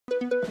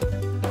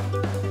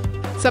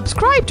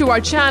Subscribe to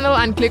our channel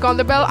and click on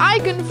the bell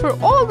icon for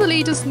all the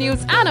latest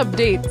news and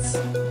updates.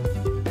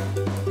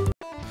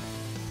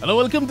 Hello,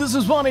 welcome. This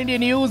is One India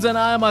News and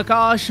I am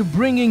Akash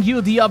bringing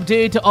you the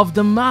update of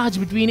the match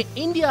between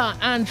India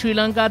and Sri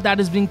Lanka that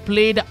is being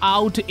played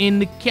out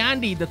in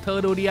Kandy, the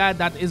third ODI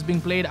that is being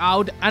played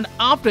out. And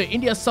after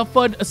India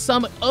suffered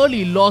some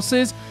early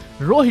losses,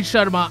 Rohit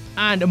Sharma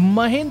and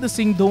Mahendra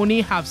Singh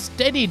Dhoni have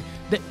steadied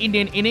the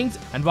Indian innings,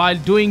 and while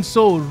doing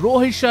so,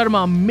 Rohit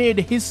Sharma made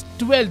his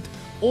 12th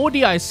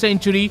ODI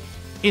century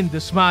in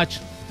this match.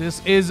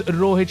 This is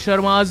Rohit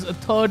Sharma's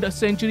third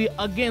century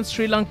against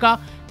Sri Lanka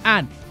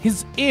and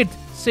his 8th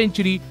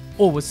century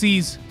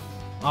overseas.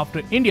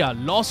 After India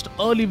lost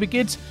early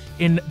wickets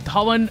in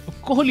Dhawan,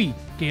 Kohli,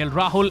 KL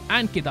Rahul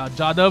and Kedar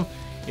Jadhav,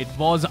 it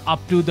was up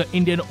to the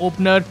Indian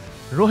opener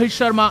Rohit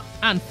Sharma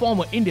and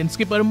former Indian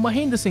skipper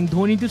Mahendra Singh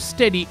Dhoni to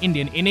steady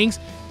Indian innings,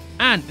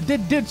 and they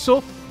did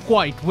so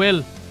quite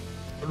well.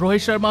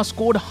 Rohit Sharma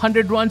scored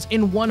 100 runs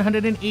in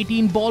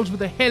 118 balls with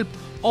the help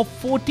of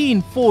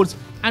 14 fours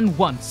and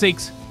 1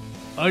 6.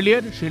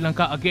 Earlier, Sri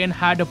Lanka again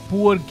had a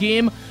poor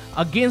game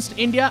against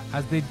India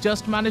as they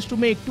just managed to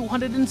make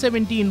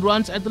 217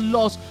 runs at the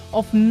loss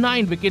of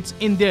 9 wickets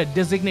in their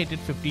designated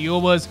 50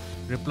 overs.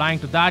 Replying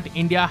to that,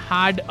 India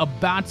had a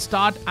bad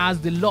start as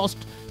they lost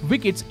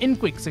wickets in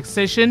quick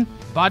succession,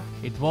 but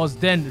it was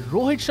then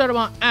Rohit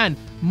Sharma and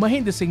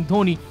Mahendra Singh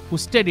Dhoni who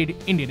steadied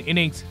Indian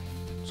innings.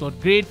 So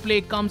great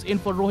play comes in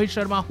for Rohit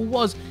Sharma, who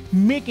was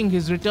making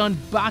his return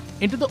back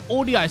into the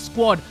ODI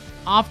squad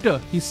after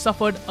he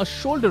suffered a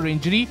shoulder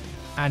injury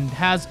and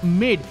has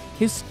made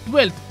his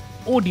 12th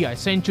ODI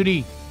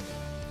century.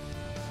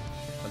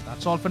 Well,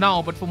 that's all for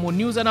now, but for more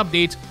news and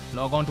updates,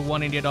 log on to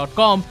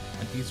oneindia.com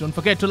and please don't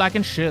forget to like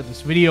and share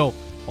this video.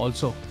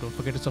 Also, don't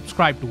forget to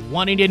subscribe to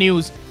One India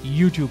News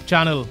YouTube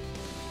channel.